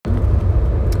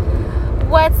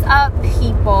What's up,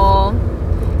 people?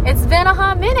 It's been a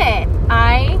hot minute.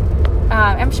 I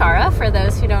am Shara, for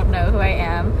those who don't know who I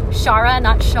am. Shara,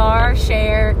 not Shar,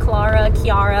 Cher, Clara,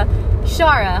 Kiara,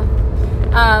 Shara.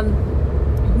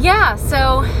 So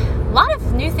a lot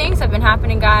of new things have been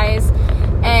happening, guys.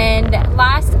 And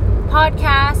last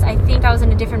podcast, I think I was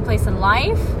in a different place in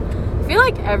life. I feel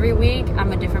like every week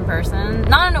I'm a different person.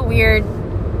 Not in a weird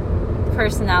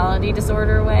personality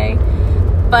disorder way,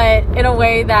 but in a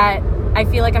way that I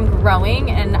feel like I'm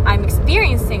growing and I'm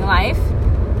experiencing life.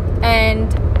 And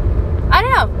I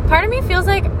don't know, part of me feels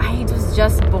like I was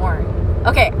just born.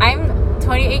 Okay, I'm a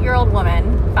 28-year-old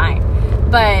woman, fine.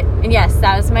 And yes,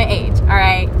 that was my age,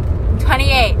 alright? I'm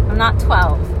 28, I'm not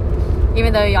 12.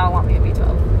 Even though y'all want me to be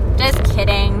 12. Just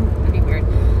kidding, that'd be weird.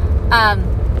 I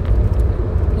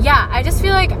just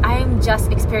feel like I'm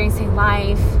just experiencing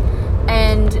life.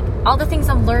 And all the things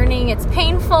I'm learning, it's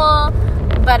painful,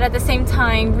 but at the same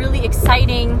time, really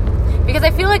exciting. Because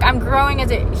I feel like I'm growing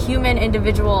as a human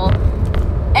individual.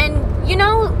 And, you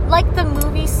know, like the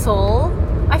movie Soul,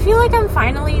 I feel like I'm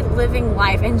finally living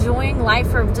life, enjoying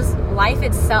life for just life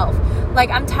itself. Like,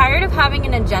 I'm tired of having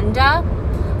an agenda.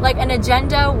 Like, an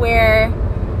agenda where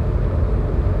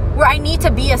I need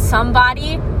to be a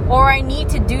somebody, or I need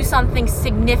to do something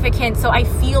significant so I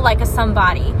feel like a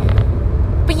somebody.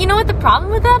 But you know what the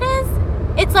problem with that is?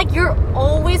 It's like you're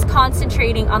always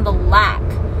concentrating on the lack.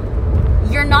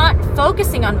 You're not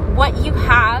focusing on what you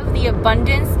have, the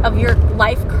abundance of your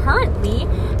life currently,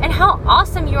 and how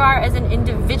awesome you are as an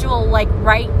individual, like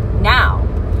right now.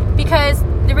 Because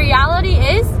the reality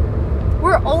is,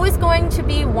 we're always going to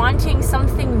be wanting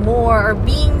something more, or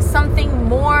being something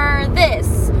more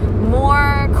this,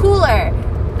 more cooler.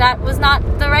 That was not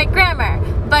the right grammar,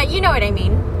 but you know what I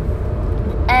mean.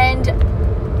 And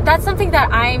that's something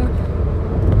that I'm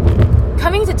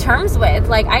coming to terms with.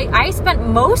 Like, I spent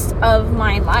most of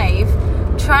my life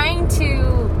trying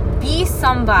to be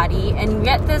somebody and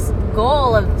get this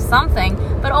goal of something,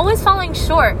 but always falling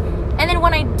short. And then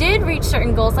when I did reach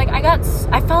certain goals, like I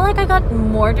felt like I got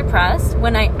more depressed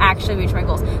when I actually reached my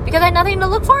goals, because I had nothing to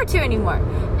look forward to anymore.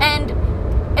 And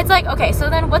it's like, okay, so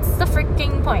then what's the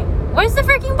freaking point? What's the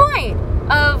freaking point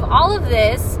of all of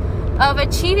this, of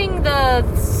achieving the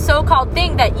so-called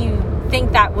thing that you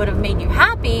think that would have made you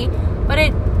happy, but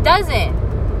it doesn't?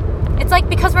 It's like,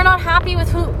 because we're not happy with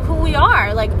who we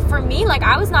are. Like, for me, like,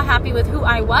 I was not happy with who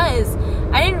I was.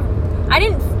 I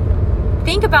didn't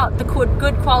think about the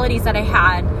good qualities that I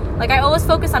had. Like, I always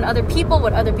focused on other people,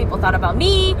 what other people thought about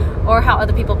me, or how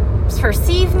other people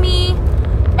perceive me.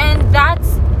 And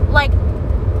that's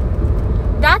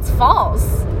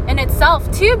false in itself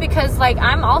too, because like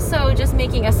I'm also just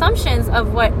making assumptions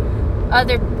of what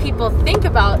other people think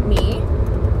about me,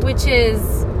 which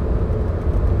is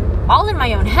all in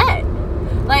my own head.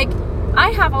 Like, I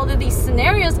have all of these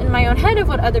scenarios in my own head of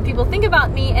what other people think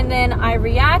about me, and then I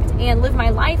react and live my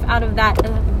life out of that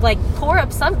like poor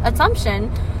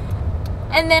assumption,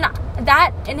 and then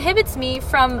that inhibits me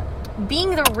from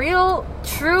being the real,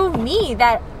 true me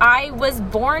that I was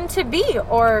born to be,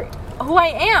 or who I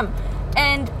am.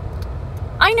 And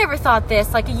I never thought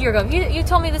this like a year ago. You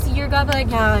told me this a year ago, I'd be like,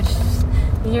 gosh,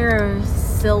 you're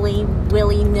silly,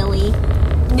 willy-nilly.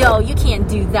 No, you can't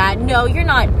do that. No, you're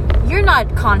not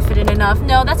confident enough.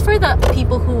 No, that's for the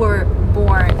people who were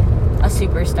born a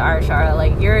superstar, Shara.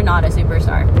 Like, you're not a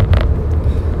superstar.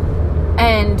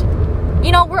 And,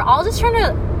 you know, we're all just trying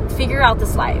to figure out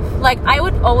this life. Like, I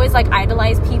would always like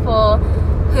idolize people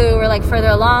who were like further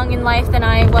along in life than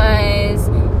I was,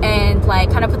 and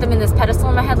like kind of put them in this pedestal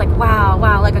in my head, like wow,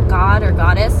 like a god or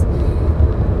goddess.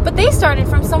 But they started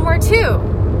from somewhere too,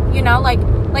 you know, like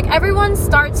everyone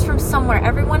starts from somewhere.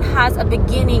 Everyone has a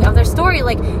beginning of their story.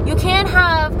 Like, you can't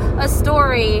have a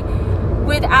story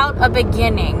without a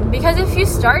beginning, because if you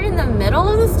start in the middle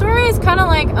of the story, it's kind of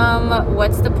like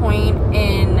what's the point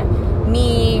in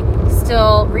me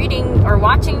still reading or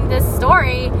watching this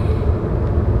story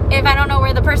if I don't know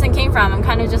where the person came from? I'm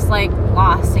kind of just like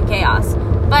lost in chaos.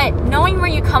 But knowing where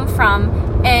you come from,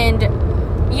 and,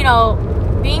 you know,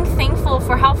 being thankful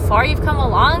for how far you've come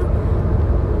along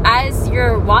as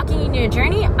you're walking in your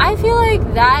journey, I feel like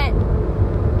that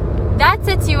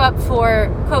sets you up for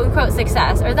quote unquote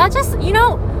success. Or that just, you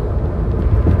know,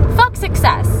 fuck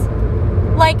success.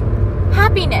 Like,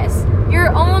 happiness, your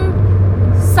own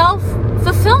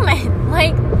self-fulfillment.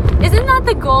 Like, isn't that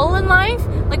the goal in life?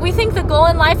 Like, we think the goal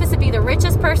in life is to be the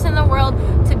richest person in the world,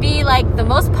 to be like the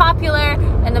most popular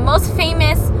and the most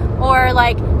famous, or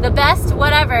like the best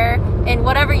whatever in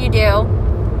whatever you do.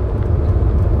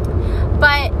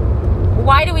 But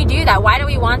why do we do that? Why do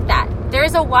we want that?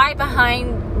 There's a why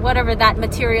behind whatever that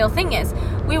material thing is.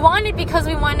 We want it because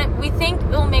we think it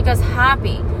will make us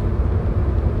happy.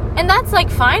 And that's like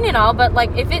fine and all, but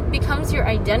like if it becomes your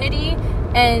identity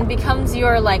and becomes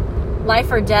your like life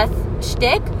or death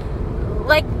shtick,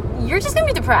 like you're just gonna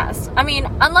be depressed. I mean,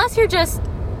 unless you're just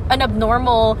an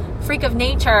abnormal freak of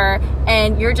nature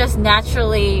and you're just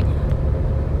naturally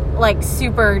like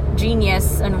super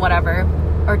genius and whatever,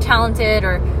 or talented,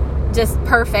 or just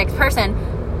perfect person,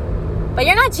 but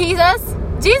you're not Jesus.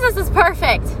 Jesus is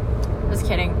perfect. Just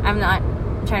kidding. I'm not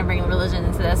trying to bring religion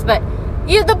into this, but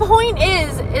the point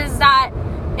is that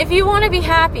if you want to be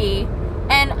happy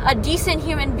and a decent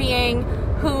human being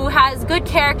who has good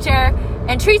character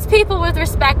and treats people with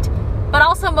respect, but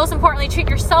also most importantly treat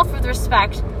yourself with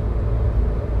respect,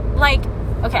 like,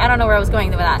 okay, I don't know where I was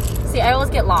going with that. See, I always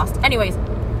get lost. Anyways,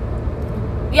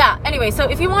 so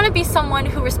if you want to be someone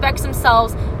who respects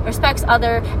themselves, respects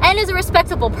other, and is a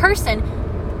respectable person,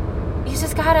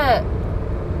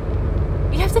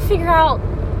 you have to figure out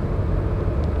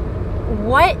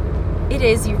what it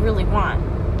is you really want.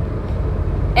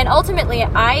 And ultimately,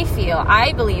 I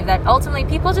believe that ultimately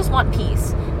people just want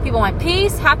peace. People want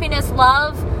peace, happiness,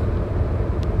 love,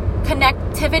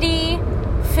 connectivity,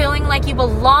 feeling like you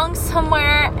belong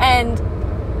somewhere. And,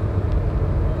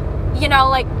 you know,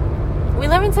 like, we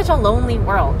live in such a lonely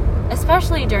world,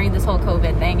 especially during this whole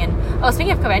COVID thing. And,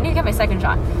 speaking of COVID, I need to get my second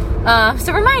shot.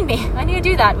 So remind me, I need to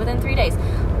do that within 3 days.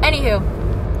 Anywho,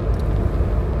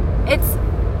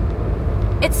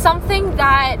 it's something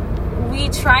that we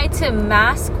try to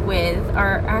mask with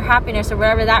our happiness, or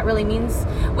whatever that really means,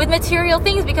 with material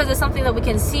things, because it's something that we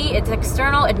can see, it's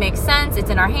external, it makes sense, it's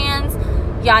in our hands,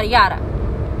 yada yada.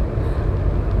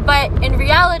 But in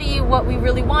reality, what we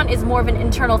really want is more of an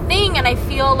internal thing, and I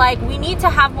feel like we need to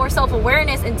have more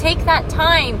self-awareness and take that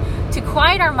time to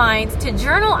quiet our minds, to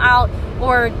journal out,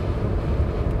 or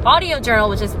audio journal,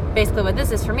 which is basically what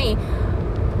this is for me,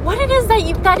 what it is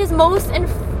that is most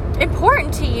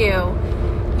important to you.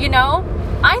 You know,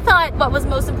 I thought what was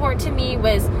most important to me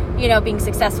was, you know, being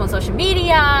successful on social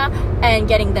media and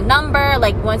getting the number.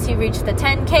 Like, once you reach the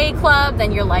 10K club,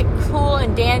 then you're like cool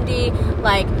and dandy.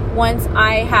 Like, once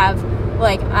I have,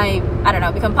 like, I don't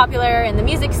know, become popular in the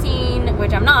music scene,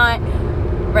 which I'm not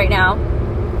right now,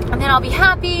 and then I'll be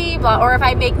happy. Or if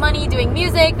I make money doing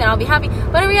music, then I'll be happy.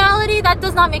 But in reality, that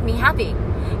does not make me happy.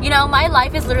 You know, my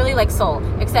life is literally like soul,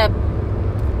 except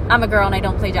I'm a girl and I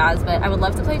don't play jazz, but I would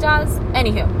love to play jazz.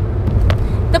 Anywho,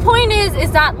 the point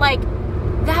is that, like,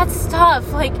 that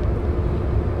stuff, like,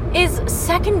 is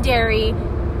secondary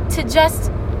to just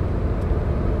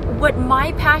what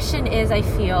my passion is. I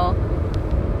feel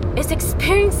is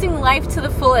experiencing life to the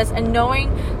fullest and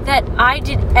knowing that I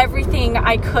did everything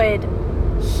I could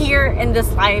here in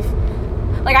this life.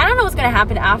 Like, I don't know what's gonna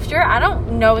happen after. I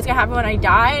don't know what's gonna happen when I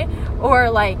die, or,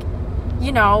 like,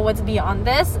 you know, what's beyond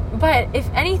this. But if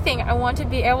anything, I want to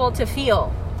be able to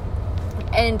feel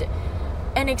and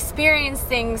experience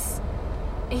things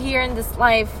here in this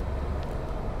life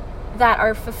that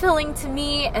are fulfilling to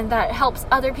me and that helps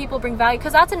other people bring value.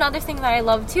 Because that's another thing that I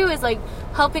love too, is like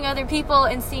helping other people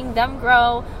and seeing them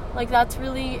grow. Like, that's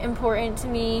really important to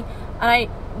me, and I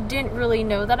didn't really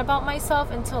know that about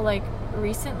myself until like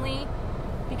recently,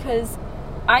 because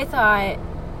I thought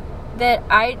that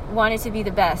I wanted to be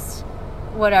the best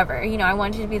whatever, you know, I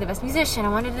wanted to be the best musician, I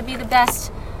wanted to be the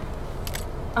best,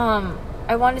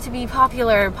 I wanted to be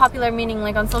popular meaning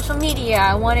like on social media.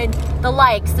 I wanted the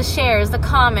likes, the shares, the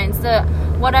comments, the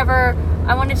whatever.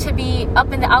 I wanted to be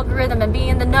up in the algorithm and be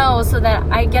in the know so that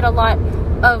I get a lot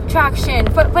of traction.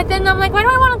 But then I'm like, why do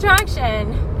I want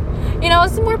traction? You know,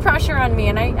 it's more pressure on me,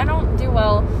 and I don't do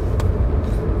well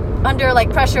under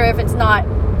like pressure if it's not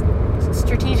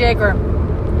strategic or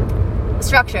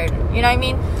structured. You know what I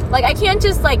mean? Like, I can't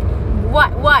just like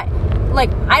what like,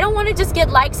 I don't want to just get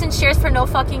likes and shares for no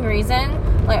fucking reason.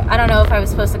 Like, I don't know if I was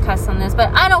supposed to cuss on this, but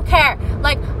I don't care.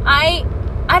 Like, I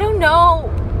don't know.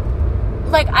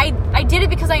 Like, I did it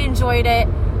because I enjoyed it,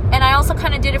 and I also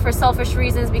kind of did it for selfish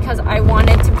reasons because I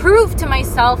wanted to prove to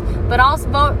myself, but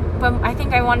I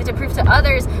think I wanted to prove to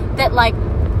others that, like,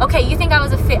 okay, you think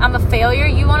I'm a failure?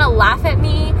 You want to laugh at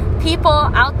me, people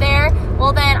out there?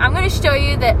 Well, then I'm going to show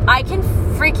you that I can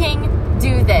freaking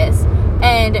do this,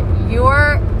 and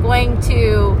you're going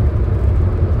to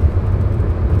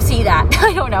see that.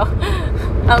 I don't know.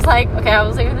 I was like, okay, I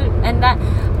was like, and that,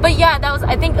 but yeah, that was,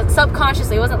 I think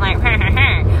subconsciously, it wasn't like,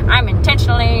 I'm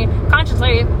intentionally,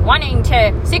 consciously wanting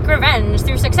to seek revenge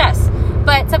through success,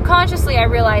 but subconsciously I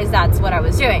realized that's what I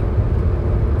was doing.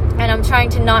 And I'm trying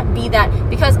to not be that,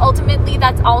 because ultimately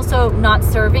that's also not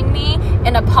serving me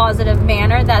in a positive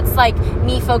manner. That's like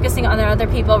me focusing on other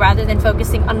people rather than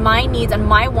focusing on my needs and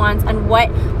my wants and what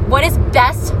is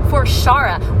best for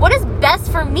Shara, what is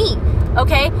best for me.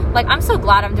 Okay, like I'm so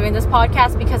glad I'm doing this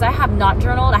podcast, because I have not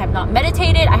journaled, I have not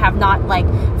meditated, I have not like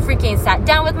freaking sat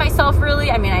down with myself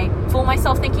really. I mean, I fool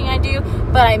myself thinking I do,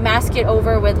 but I mask it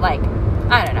over with like,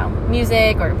 I don't know,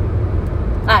 music, or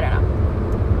I don't know,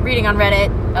 reading on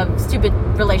Reddit of stupid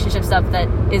relationship stuff that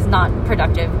is not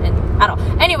productive at all.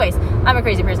 Anyways, I'm a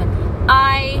crazy person.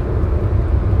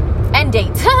 And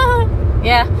date.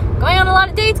 Yeah, going on a lot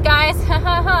of dates, guys.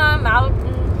 I'm out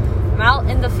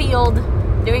in the field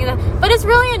doing that. But it's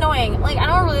really annoying. Like, I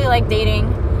don't really like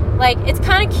dating. Like, it's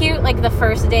kind of cute, like, the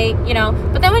first date, you know?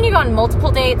 But then when you go on multiple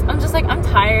dates, I'm just like, I'm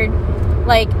tired.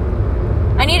 Like,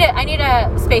 I need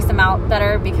to space them out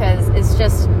better, because it's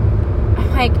just,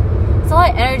 like, it's a lot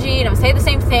of energy, and I'm saying the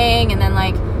same thing, and then,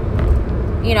 like,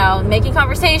 you know, making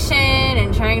conversation,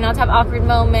 and trying not to have awkward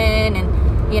moment,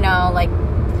 and, you know, like,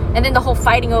 and then the whole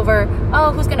fighting over,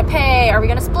 oh, who's gonna pay? Are we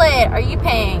gonna split? Are you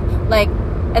paying? Like,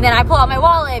 and then I pull out my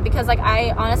wallet, because, like,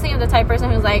 I honestly am the type of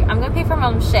person who's like, I'm gonna pay for my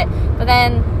own shit, but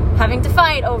then having to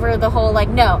fight over the whole, like,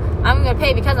 no, I'm gonna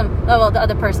pay because the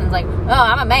other person's like, oh,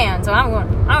 I'm a man, so I'm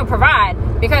gonna provide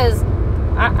because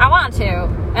I want to,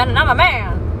 and I'm a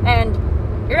man, and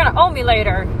you're gonna owe me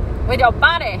later with your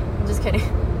body. I'm just kidding.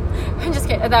 I'm just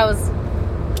kidding. That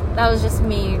was just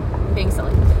me being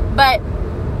silly. But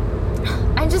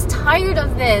I'm just tired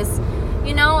of this,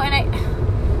 you know, and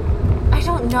I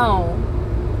don't know.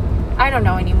 I don't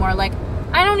know anymore. Like,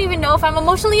 I don't even know if I'm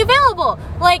emotionally available.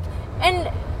 Like,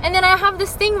 and then I have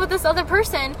this thing with this other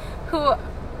person who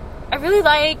I really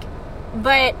like,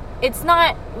 but it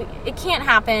can't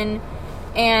happen,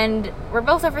 and we're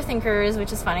both overthinkers,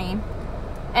 which is funny.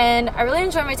 And I really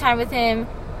enjoy my time with him,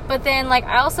 but then, like,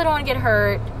 I also don't want to get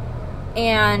hurt,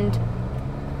 and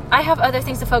I have other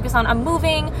things to focus on. I'm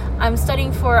moving, I'm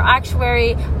studying for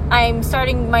actuary, I'm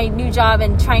starting my new job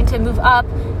and trying to move up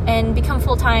and become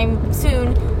full-time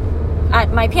soon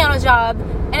at my piano job,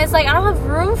 and it's like, I don't have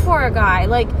room for a guy.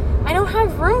 Like, I don't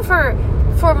have room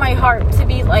for my heart to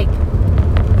be, like,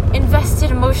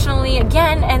 invested emotionally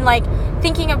again, and, like,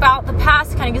 thinking about the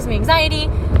past kind of gives me anxiety.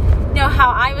 You know, how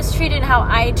I was treated, and how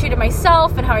I treated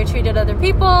myself, and how I treated other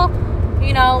people.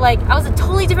 You know, like, I was a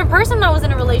totally different person when I was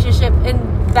in a relationship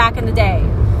back in the day.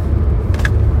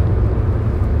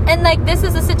 And, like, this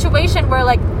is a situation where,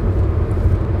 like,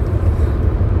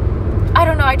 I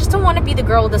don't know, I just don't want to be the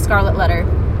girl with the scarlet letter.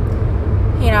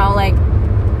 You know, like,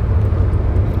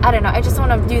 I don't know, I just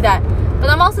want to do that. But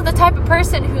I'm also the type of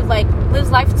person who, like,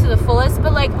 lives life to the fullest.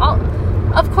 But, like,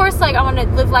 of course, like, I want to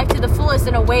live life to the fullest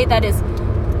in a way that is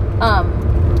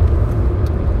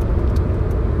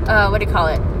what do you call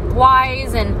it,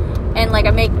 wise, and like,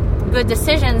 I make good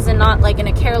decisions and not, like, in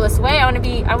a careless way. I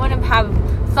want to have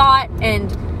thought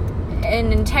and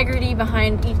integrity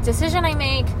behind each decision I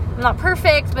make. I'm not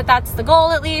perfect, but that's the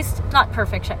goal, at least. Not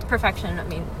perfection, I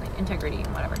mean, like, integrity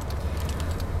and whatever.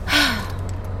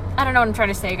 I don't know what I'm trying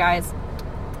to say, guys.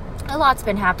 A lot's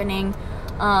been happening.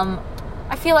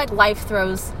 I feel like life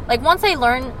throws, like, once I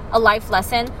learn a life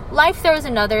lesson, life throws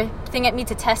another thing at me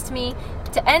to test me,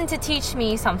 to teach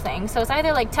me something. So it's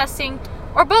either, like, testing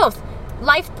or both.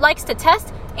 Life likes to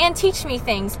test and teach me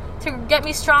things to get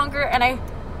me stronger, and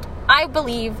I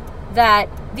believe that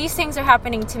these things are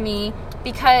happening to me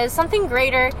because something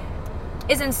greater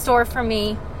is in store for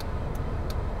me,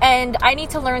 and I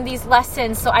need to learn these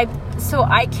lessons so I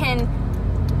can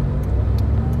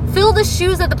fill the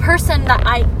shoes of the person that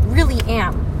I really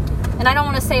am. And I don't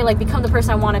want to say, like, become the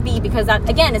person I want to be, because that,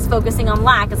 again, is focusing on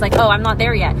lack. It's like, oh, I'm not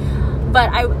there yet. But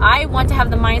I want to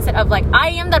have the mindset of, like,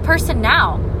 I am that person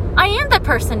now. I am that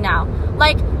person now.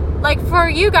 Like for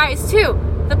you guys too,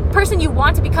 the person you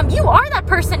want to become, you are that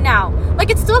person now. Like,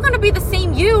 it's still going to be the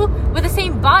same you, with the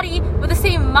same body, with the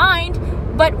same mind,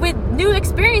 but with new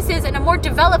experiences and a more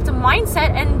developed mindset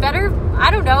and better, I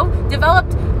don't know,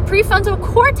 developed prefrontal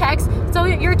cortex, so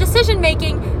your decision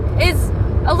making is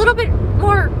a little bit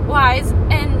more wise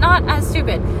and not as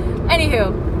stupid.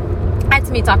 Anywho, that's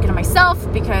me talking to myself,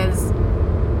 because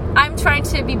I'm trying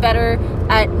to be better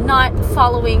at not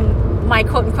following my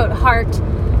quote-unquote heart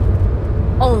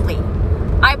only.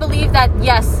 I believe that,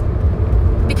 yes,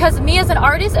 because me as an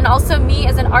artist, and also me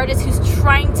as an artist who's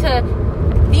trying to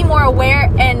be more aware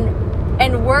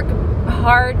and work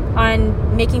hard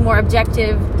on making more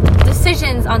objective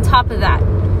decisions on top of that.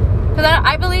 Because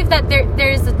I believe that there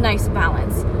is a nice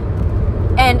balance.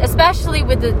 And especially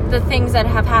with the things that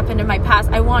have happened in my past,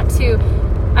 I want to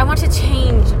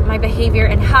change my behavior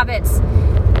and habits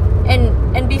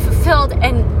and be fulfilled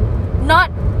and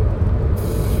not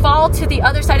fall to the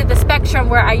other side of the spectrum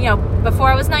where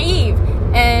before I was naive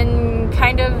and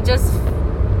kind of just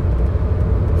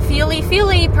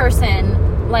feely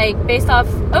person, like based off,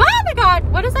 oh my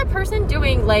god, what is that person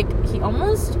doing? Like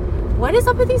what is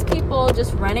up with these people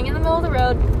just running in the middle of the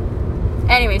road?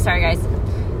 Anyway, sorry guys,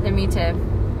 didn't mean to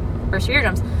burst your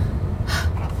eardrums.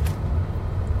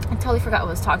 I totally forgot what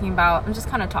I was talking about. I'm just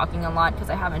kind of talking a lot because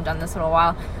I haven't done this in a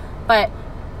while. But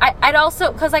I'd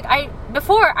also, because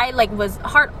before I was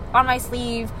heart on my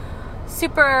sleeve,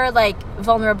 super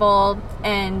vulnerable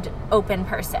and open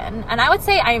person, and I would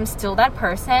say I am still that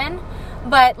person,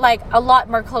 but a lot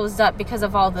more closed up because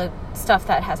of all the stuff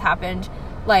that has happened,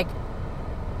 a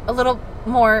little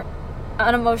more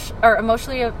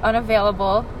emotionally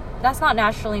unavailable. That's not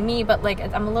naturally me, but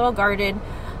I'm a little guarded,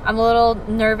 I'm a little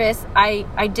nervous, I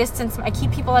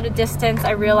keep people at a distance,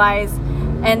 I realize,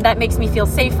 and that makes me feel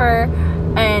safer.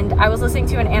 And I was listening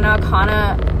to an Anna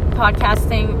Akana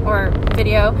podcasting or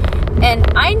video, and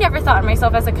I never thought of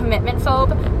myself as a commitment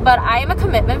phobe, but I am a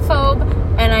commitment phobe,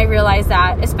 and I realize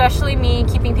that, especially me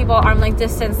keeping people at arm's length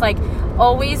distance,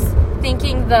 always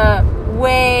thinking the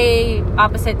way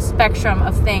opposite spectrum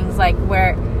of things,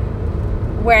 where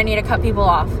I need to cut people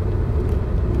off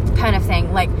kind of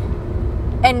thing,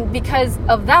 and because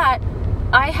of that,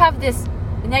 I have this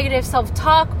negative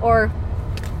self-talk or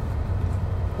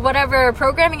whatever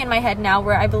programming in my head now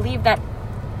where I believe that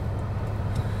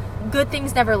good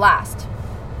things never last.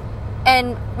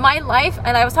 And my life,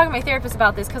 and I was talking to my therapist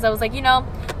about this because I was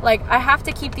I have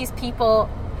to keep these people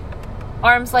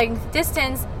arm's length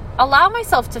distance, allow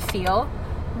myself to feel,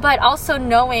 but also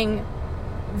knowing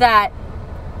that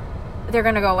they're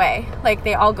gonna go away.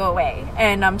 They all go away.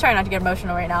 And I'm trying not to get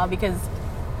emotional right now because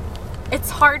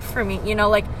it's hard for me,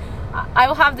 I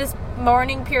will have this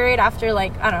mourning period after I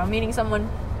don't know, meeting someone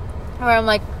where I'm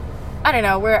I don't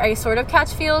know, where I sort of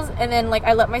catch feels, and then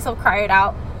I let myself cry it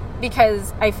out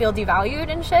because I feel devalued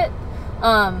and shit.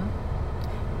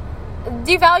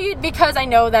 Devalued because I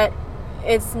know that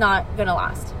it's not gonna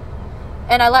last,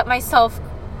 and I let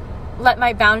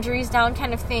my boundaries down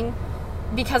kind of thing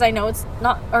because I know it's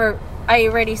not, or I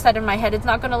already said in my head it's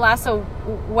not gonna last, so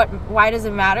why does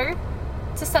it matter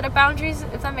to set up boundaries,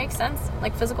 if that makes sense,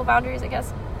 physical boundaries, I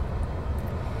guess.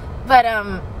 But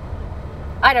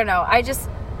I don't know,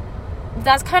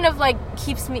 that's kind of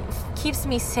keeps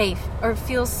me safe, or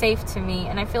feels safe to me,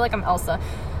 and I feel like I'm Elsa.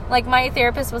 My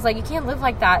therapist was you can't live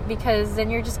like that because then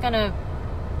you're just gonna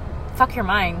fuck your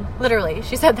mind, literally,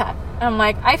 she said that. And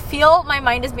I'm I feel my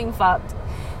mind is being fucked,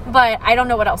 but I don't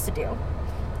know what else to do.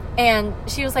 And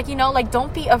she was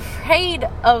don't be afraid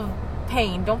of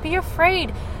pain, don't be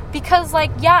afraid, because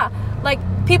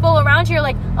people around you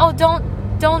are oh,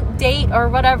 don't date or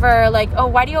whatever, oh,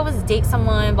 why do you always date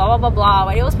someone, blah blah blah blah,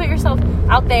 why do you always put yourself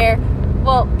out there,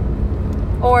 well,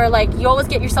 or you always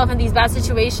get yourself in these bad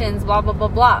situations, blah blah blah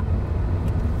blah,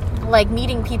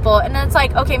 meeting people, and then it's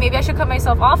okay, maybe I should cut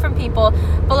myself off from people,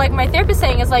 but my therapist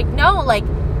saying is no,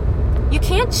 you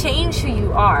can't change who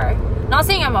you are. Not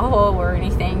saying I'm a hoe or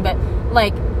anything, but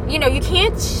you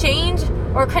can't change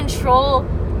or control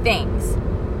things.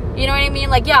 You know what I mean?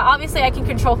 Yeah, obviously I can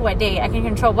control who I date, I can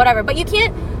control whatever, but you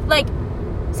can't,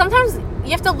 sometimes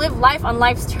you have to live life on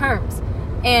life's terms,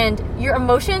 and your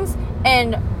emotions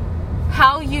and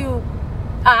how you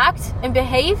act and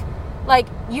behave,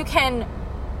 you can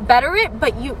better it,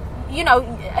 but you know,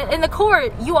 in the core,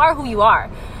 you are who you are,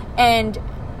 and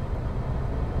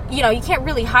you can't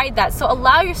really hide that. So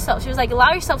allow yourself, she was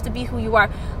allow yourself to be who you are.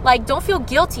 Don't feel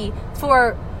guilty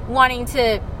for wanting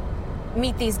to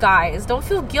meet these guys. Don't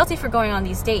feel guilty for going on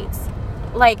these dates.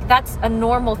 That's a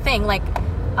normal thing.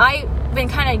 I've been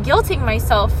kind of guilting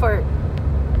myself for,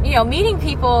 meeting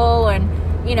people and,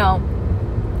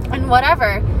 and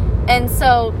whatever. And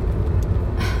so,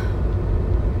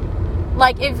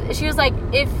 if she was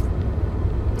if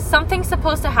something's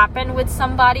supposed to happen with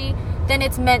somebody, then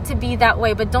it's meant to be that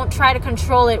way, but don't try to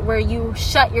control it where you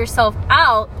shut yourself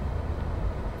out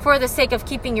for the sake of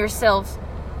keeping yourself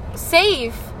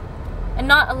safe and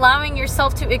not allowing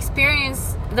yourself to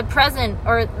experience the present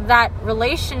or that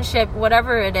relationship,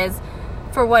 whatever it is,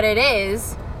 for what it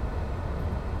is,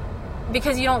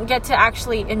 because you don't get to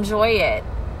actually enjoy it.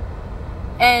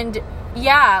 And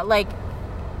yeah,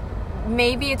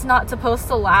 maybe it's not supposed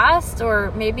to last,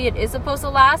 or maybe it is supposed to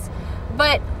last,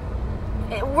 but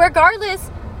regardless,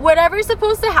 whatever's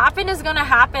supposed to happen is going to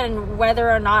happen, whether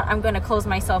or not I'm going to close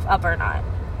myself up or not.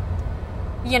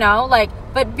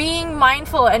 But being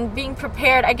mindful and being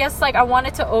prepared, I guess I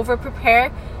wanted to over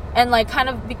prepare and like kind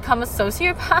of become a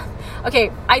sociopath.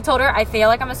 Okay, I told her I feel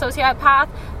like I'm a sociopath,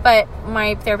 but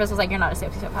my therapist was like, you're not a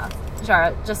sociopath,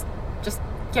 Shara, just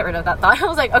get rid of that thought. I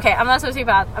was like, okay, I'm not a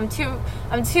sociopath.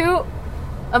 I'm too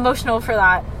emotional for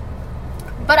that.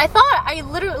 But I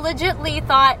legitimately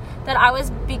thought that I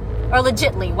was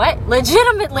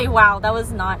legitimately, wow, that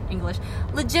was not English.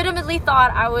 Legitimately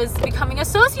thought I was becoming a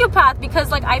sociopath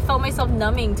because like I felt myself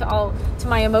numbing to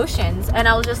my emotions, and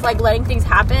I was just like letting things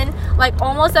happen, like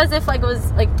almost as if like it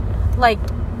was like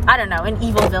I don't know, an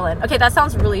evil villain. Okay, that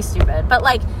sounds really stupid, but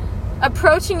like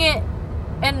approaching it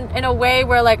in a way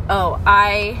where like, oh,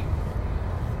 I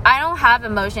don't have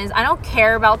emotions. I don't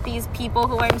care about these people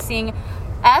who I'm seeing.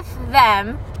 F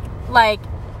them. Like,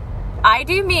 I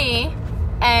do me,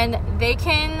 and they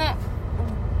can,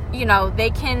 they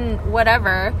can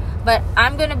whatever, but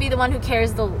I'm gonna be the one who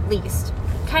cares the least,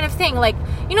 kind of thing. Like,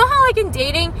 you know how like in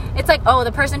dating, it's like, oh,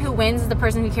 the person who wins is the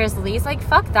person who cares the least. Like,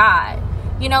 fuck that.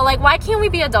 Like, why can't we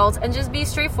be adults and just be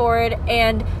straightforward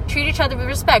and treat each other with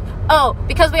respect? Oh,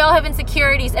 because we all have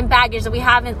insecurities and baggage that we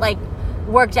haven't, like,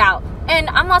 worked out. And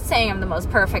I'm not saying I'm the most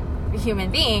perfect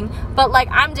human being, but, like,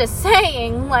 I'm just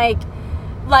saying, like,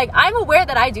 I'm aware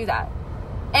that I do that.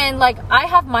 And, like, I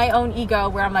have my own ego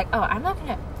where I'm like, oh, I'm not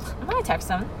gonna text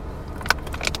them.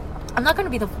 I'm not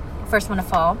gonna be the first one to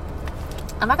fall.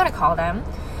 I'm not gonna call them.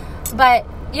 But,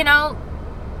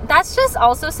 that's just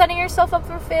also setting yourself up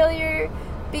for failure,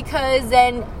 because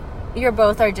then you're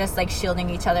both are just like shielding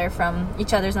each other from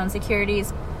each other's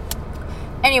insecurities.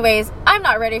 Anyways, I'm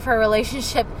not ready for a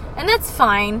relationship, and that's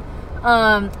fine.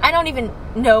 I don't even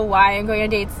know why I'm going on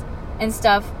dates and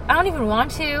stuff. I don't even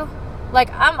want to.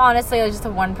 Like, I'm honestly just a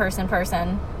one-person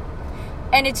person,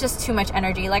 and it's just too much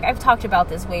energy. Like, I've talked about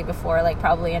this way before, like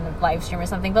probably in a live stream or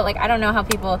something, but like I don't know how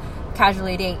people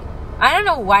casually date. I don't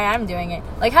know why I'm doing it.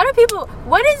 Like,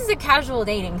 what is a casual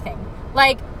dating thing?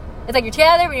 Like, it's like you're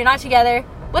together, but you're not together.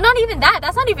 Well, not even that.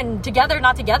 That's not even together,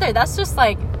 not together. That's just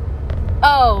like,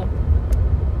 oh,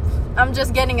 I'm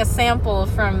just getting a sample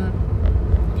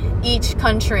from each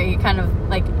country, kind of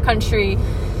like country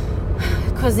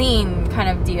cuisine kind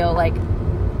of deal. Like,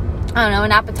 I don't know,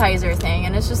 an appetizer thing.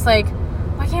 And it's just like,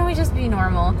 why can't we just be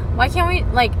normal? Why can't we,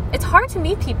 like, it's hard to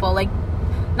meet people, like,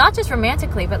 not just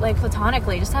romantically, but like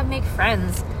platonically, just make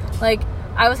friends. Like,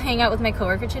 I was hanging out with my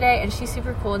coworker today, and she's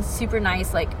super cool and super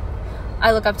nice. Like,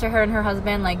 I look up to her and her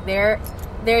husband. Like, they're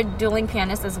dueling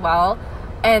pianists as well,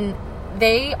 and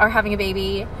they are having a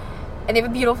baby, and they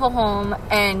have a beautiful home,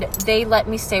 and they let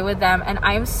me stay with them, and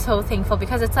I am so thankful,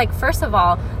 because it's like, first of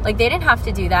all, like, they didn't have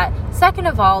to do that. Second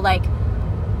of all, like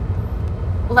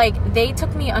they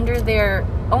took me under their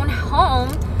own home,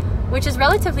 which is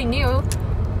relatively new.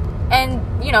 And,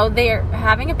 they're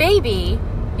having a baby,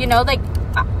 like,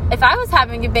 if I was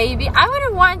having a baby, I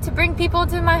wouldn't want to bring people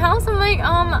to my house. I'm like,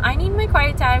 I need my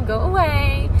quiet time, go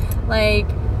away. Like,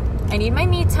 I need my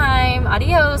me time,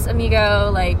 adios,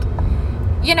 amigo. Like,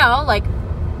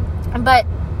 but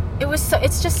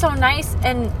it's just so nice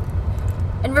and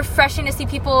refreshing to see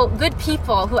good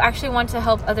people who actually want to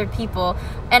help other people.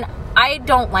 And I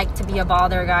don't like to be a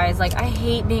bother, guys. Like, I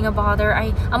hate being a bother.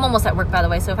 I'm almost at work, by the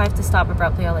way, so if I have to stop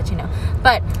abruptly, I'll let you know.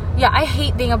 But yeah, I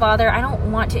hate being a bother. I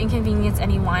don't want to inconvenience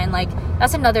anyone. Like,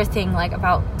 that's another thing, like,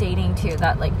 about dating too,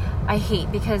 that, like, I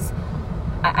hate, because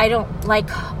I don't like,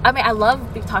 I love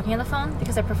talking on the phone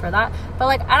because I prefer that, but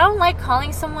like, I don't like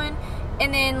calling someone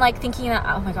and then like thinking that,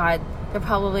 oh my god, they're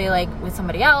probably like with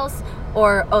somebody else,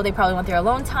 or oh, they probably want their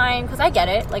alone time, because I get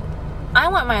it. Like, I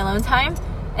want my alone time.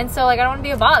 And so, like, I don't want to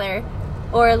be a bother,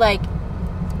 or, like,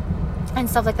 and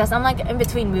stuff like that. So I'm, like, in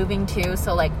between moving, too.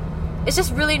 So, like, it's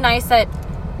just really nice that,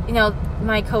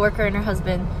 my coworker and her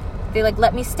husband, they, like,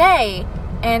 let me stay.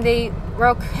 And they were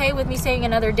okay with me staying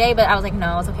another day. But I was like,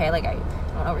 no, it's okay. Like, I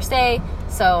don't overstay.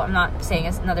 So I'm not staying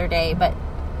another day. But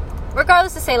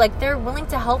regardless to say, like, they're willing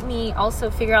to help me also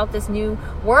figure out this new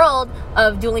world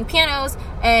of dueling pianos.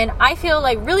 And I feel,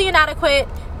 like, really inadequate,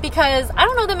 because I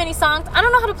don't know that many songs. I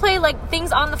don't know how to play, like,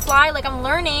 things on the fly. Like, I'm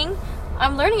learning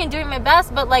and doing my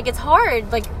best, but, like, it's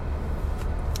hard. Like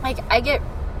I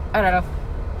don't know.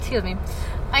 Excuse me.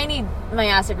 I need my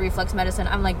acid reflux medicine.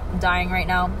 I'm, like, dying right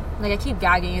now. Like, I keep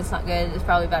gagging. It's not good. It's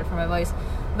probably bad for my voice.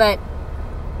 But,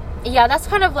 yeah, that's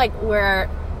kind of, like, where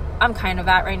I'm kind of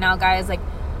at right now, guys. Like,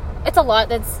 it's a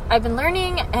lot I've been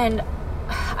learning, and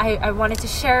I wanted to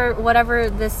share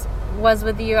whatever this was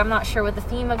with you. I'm not sure what the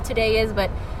theme of today is, but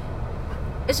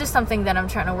it's just something that I'm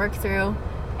trying to work through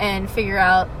and figure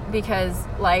out, because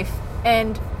life,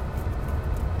 and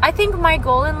I think my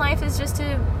goal in life is just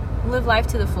to live life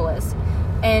to the fullest,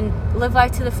 and live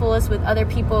life to the fullest with other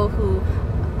people who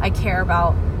I care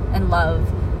about and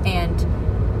love, and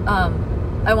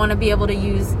I want to be able to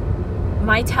use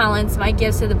my talents, my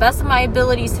gifts to the best of my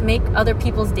abilities to make other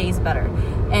people's days better.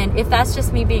 And if that's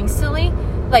just me being silly,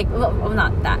 like, well,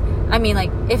 not that. I mean,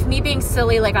 like, if me being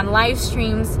silly, like on live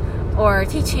streams or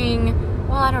teaching,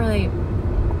 well, I don't really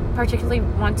particularly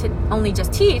want to only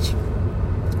just teach,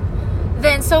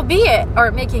 then so be it.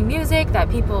 Or making music that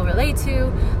people relate to.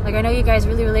 Like, I know you guys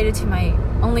really related to my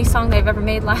only song that I've ever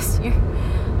made last year.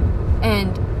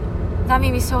 And that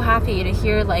made me so happy to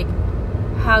hear, like,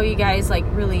 how you guys, like,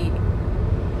 really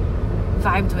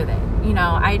vibed with it. You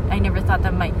know, I never thought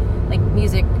that my, like,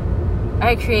 music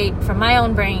I create from my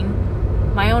own brain,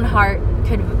 my own heart,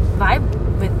 could vibe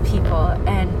with people.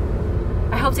 And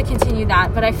I hope to continue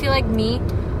that. But I feel like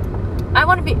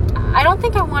I don't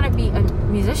think I want to be a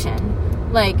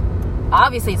musician. Like,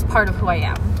 obviously it's part of who I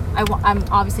am. I'm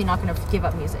obviously not going to give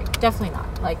up music. Definitely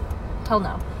not. Like, hell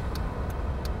no.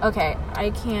 Okay, I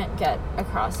can't get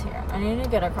across here. I need to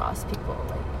get across, people.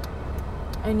 Like,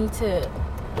 I need to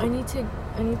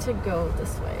go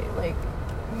this way. Like,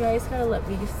 you guys gotta let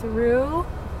me through.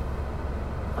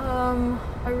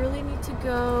 I really need to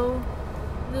go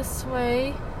this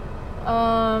way.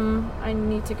 I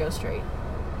need to go straight.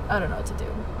 I don't know what to do.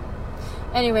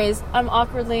 Anyways, I'm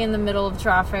awkwardly in the middle of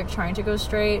traffic trying to go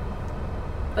straight,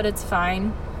 but it's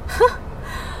fine.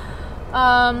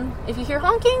 If you hear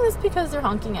honking, it's because they're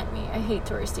honking at me. I hate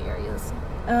touristy areas.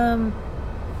 I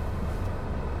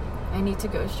need to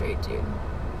go straight, dude.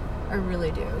 I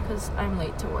really do, because I'm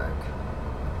late to work.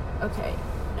 Okay,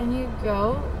 and you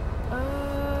go.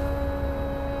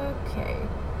 Okay,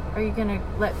 are you gonna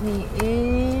let me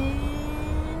in?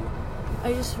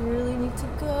 I just really need to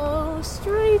go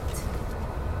straight.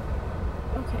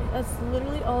 Okay, that's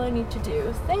literally all I need to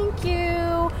do. Thank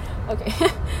you. Okay.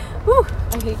 Whew,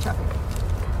 I hate traffic.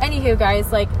 Anywho,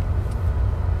 guys, like,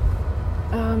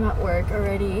 I'm at work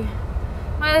already.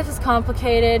 My life is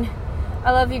complicated.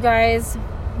 I love you guys.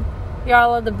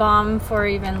 Y'all are the bomb for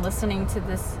even listening to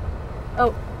this.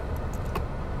 Oh.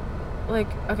 Like,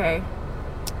 okay.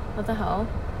 What the hell?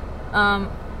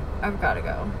 I've gotta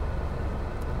go.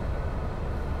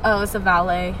 Oh, it's a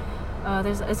valet. Oh,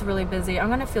 it's really busy. I'm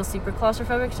gonna feel super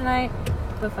claustrophobic tonight,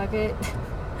 but fuck it.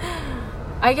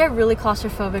 I get really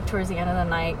claustrophobic towards the end of the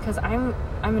night because I'm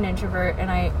an introvert,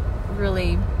 and I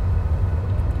really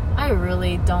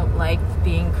don't like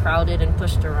being crowded and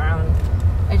pushed around.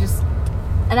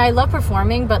 And I love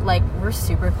performing, but, like, we're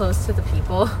super close to the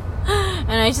people,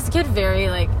 and I just get very,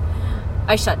 like,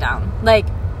 I shut down. Like,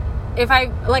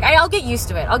 I'll get used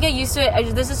to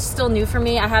it. This is still new for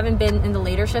me. I haven't been in the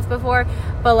later shift before,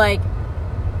 but, like,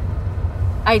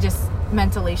 I just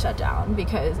mentally shut down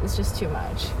because it's just too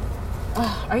much.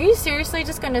 Ugh, are you seriously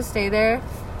just gonna stay there?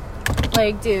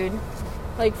 Like, dude,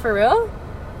 like, for real?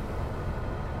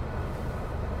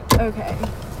 Okay,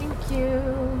 thank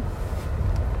you.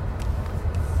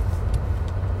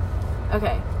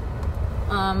 Okay,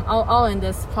 I'll end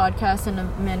this podcast in a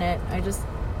minute. I just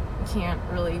can't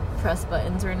really press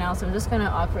buttons right now, so I'm just gonna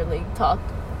awkwardly talk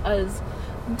as...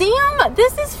 Damn,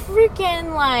 this is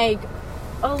freaking, like,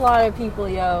 a lot of people,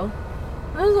 yo.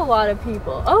 There's a lot of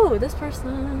people. Oh, this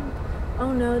person.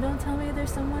 Oh no, don't tell me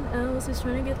there's someone else who's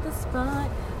trying to get the spot,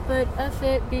 but F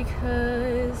it,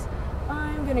 because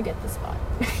I'm gonna get the spot.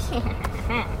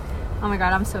 Oh my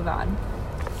god, I'm so bad.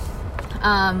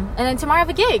 And then tomorrow I have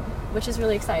a gig, which is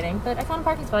really exciting, but I found a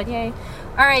parking spot, yay.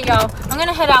 Alright, y'all, I'm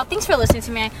gonna head out. Thanks for listening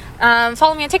to me.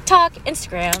 Follow me on TikTok,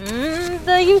 Instagram,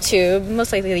 the YouTube,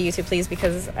 most likely the YouTube, please,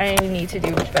 because I need to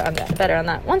do better on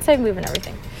that once I move and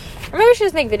everything. Or maybe I should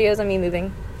just make videos on me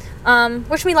moving.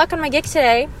 Wish me luck on my gig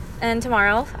today and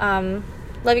tomorrow.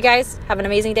 Love you guys. Have an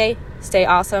amazing day. Stay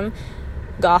awesome.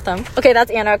 Gotham. Okay,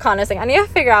 that's Anna O'Connor thing. I need to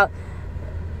figure out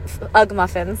Ugg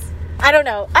muffins. I don't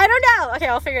know. Okay,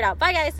 I'll figure it out. Bye, guys.